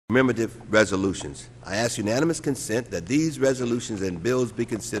commemorative resolutions. I ask unanimous consent that these resolutions and bills be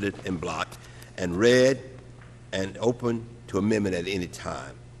considered in block and read and open to amendment at any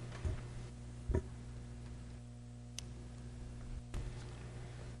time.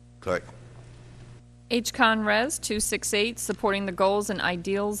 Clerk. H. Con Res. 268, supporting the goals and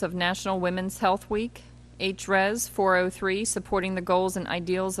ideals of National Women's Health Week. H. Res. 403, supporting the goals and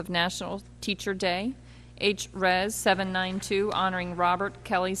ideals of National Teacher Day. H. Res. 792, honoring Robert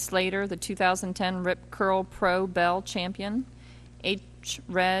Kelly Slater, the 2010 Rip Curl Pro Bell champion. H.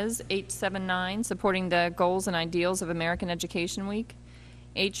 Res. 879, supporting the goals and ideals of American Education Week.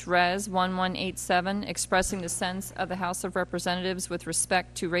 H. Res. 1187, expressing the sense of the House of Representatives with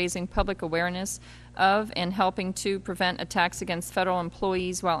respect to raising public awareness of and helping to prevent attacks against federal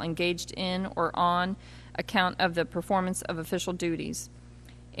employees while engaged in or on account of the performance of official duties.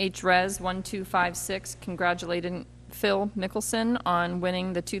 H. Res. 1256, congratulating Phil Mickelson on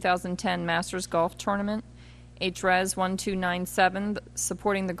winning the 2010 Masters Golf Tournament. H. Res. 1297,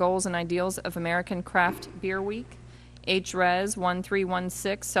 supporting the goals and ideals of American Craft Beer Week. H. Res.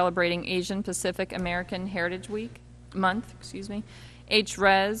 1316, celebrating Asian Pacific American Heritage Month. H.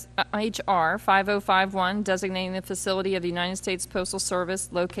 Res. H.R. 5051, designating the facility of the United States Postal Service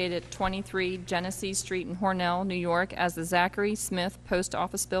located at 23 Genesee Street in Hornell, New York, as the Zachary Smith Post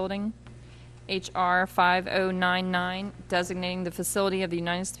Office Building. H.R. 5099, designating the facility of the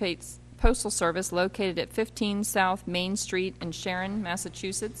United States Postal Service located at 15 South Main Street in Sharon,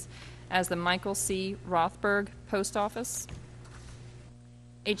 Massachusetts, as the Michael C. Rothberg Post Office.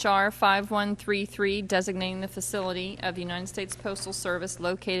 H.R. 5133, designating the facility of the United States Postal Service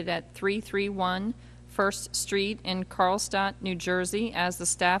located at 331 First Street in Carlstadt, New Jersey, as the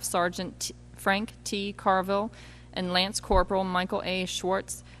Staff Sergeant Frank T. Carvill and Lance Corporal Michael A.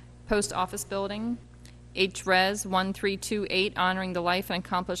 Schwarz Post Office Building. H. Res. 1328, honoring the life and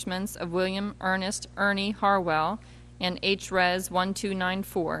accomplishments of William Ernest Ernie Harwell. And H. Res.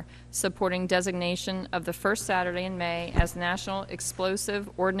 1294, supporting designation of the first Saturday in May as National Explosive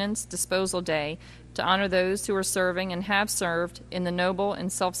Ordnance Disposal Day to honor those who are serving and have served in the noble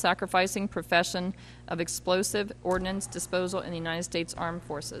and self-sacrificing profession of explosive ordnance disposal in the United States Armed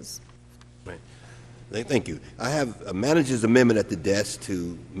Forces. Right. Thank you. I have a manager's amendment at the desk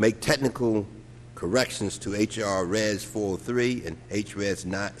to make technical corrections to H.R. Res. 403 and H. Res.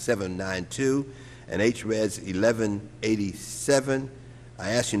 792. And H. Res. 1187. I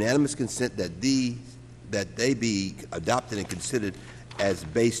ask unanimous consent that they be adopted and considered as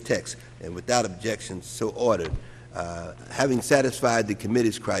base text, and without objection, so ordered. Having satisfied the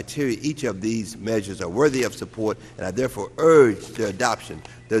committee's criteria, each of these measures are worthy of support, and I therefore urge their adoption.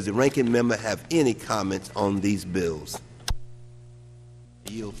 Does the ranking member have any comments on these bills?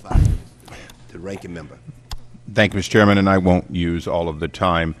 I yield 5 minutes to the ranking member. Thank you, Mr. Chairman, and I won't use all of the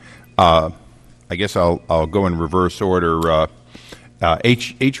time. I guess I'll go in reverse order.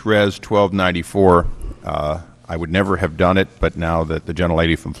 H. Res. 1294, I would never have done it, but now that the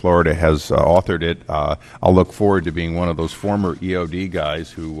gentlelady from Florida has authored it, I'll look forward to being one of those former EOD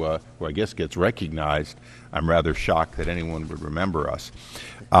guys who I guess gets recognized. I'm rather shocked that anyone would remember us.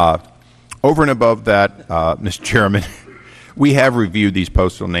 Over and above that, Mr. Chairman, we have reviewed these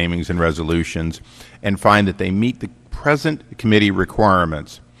postal namings and resolutions and find that they meet the present committee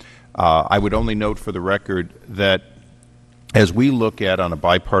requirements. I would only note for the record that as we look at, on a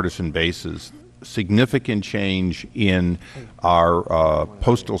bipartisan basis, significant change in our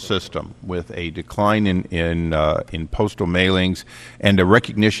postal system with a decline in postal mailings and a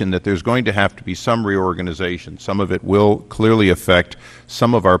recognition that there's going to have to be some reorganization. Some of it will clearly affect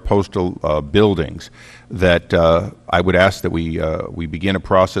some of our postal buildings, that I would ask that we begin a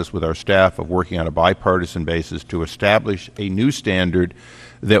process with our staff of working on a bipartisan basis to establish a new standard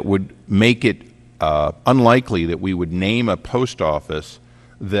that would make it unlikely that we would name a post office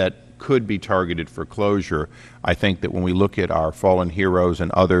that could be targeted for closure. I think that when we look at our fallen heroes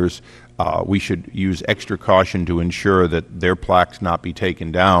and others, we should use extra caution to ensure that their plaques not be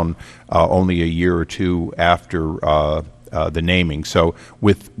taken down only a year or two after the naming. So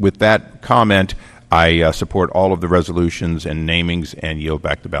with that comment, I support all of the resolutions and namings and yield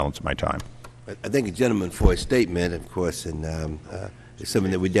back the balance of my time. I thank the gentleman for his statement, of course, and it's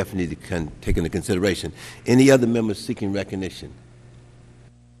something that we definitely need to take into consideration. Any other members seeking recognition?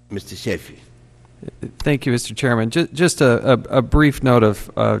 Mr. Sheffield. Thank you, Mr. Chairman. Just a brief note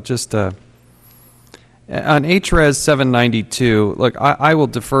of on HRES 792, look, I will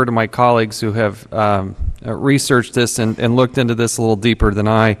defer to my colleagues who have researched this and looked into this a little deeper than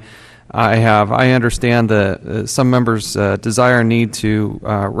I have. I understand that some members desire and need to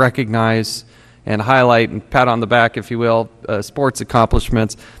recognize and highlight and pat on the back, if you will, sports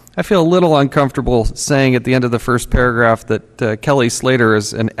accomplishments. I feel a little uncomfortable saying at the end of the first paragraph that Kelly Slater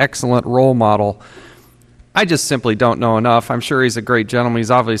is an excellent role model. I just simply don't know enough. I'm sure he's a great gentleman.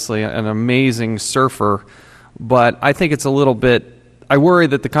 He's obviously an amazing surfer, but I think it's a little bit, I worry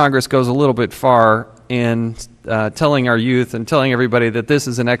that the Congress goes a little bit far in telling our youth and telling everybody that this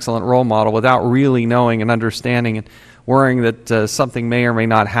is an excellent role model without really knowing and understanding and worrying that something may or may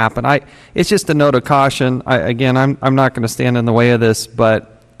not happen. It's just a note of caution. Again, I'm not going to stand in the way of this,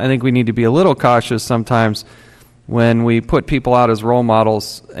 but I think we need to be a little cautious sometimes when we put people out as role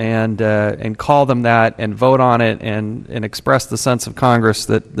models and call them that and vote on it and express the sense of Congress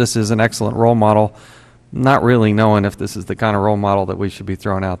that this is an excellent role model, not really knowing if this is the kind of role model that we should be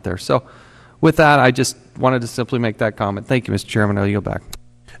throwing out there. So with that, I just wanted to simply make that comment. Thank you, Mr. Chairman. I'll yield back.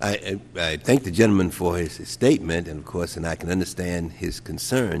 I thank the gentleman for his statement, and of course, and I can understand his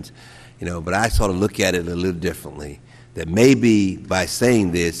concerns, but I sort of look at it a little differently. That maybe by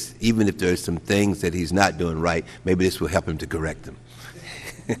saying this, even if there's some things that he's not doing right, maybe this will help him to correct them.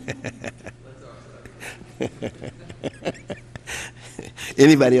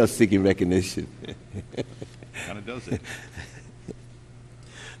 Anybody else seeking recognition? Kind of does it.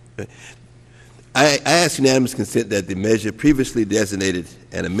 I ask unanimous consent that the measure previously designated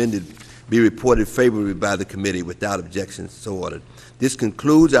and amended be reported favorably by the committee without objections. So ordered. This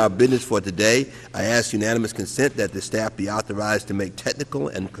concludes our business for today. I ask unanimous consent that the staff be authorized to make technical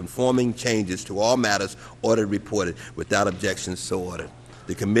and conforming changes to all matters ordered reported without objections. So ordered.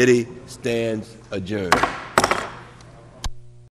 The committee stands adjourned.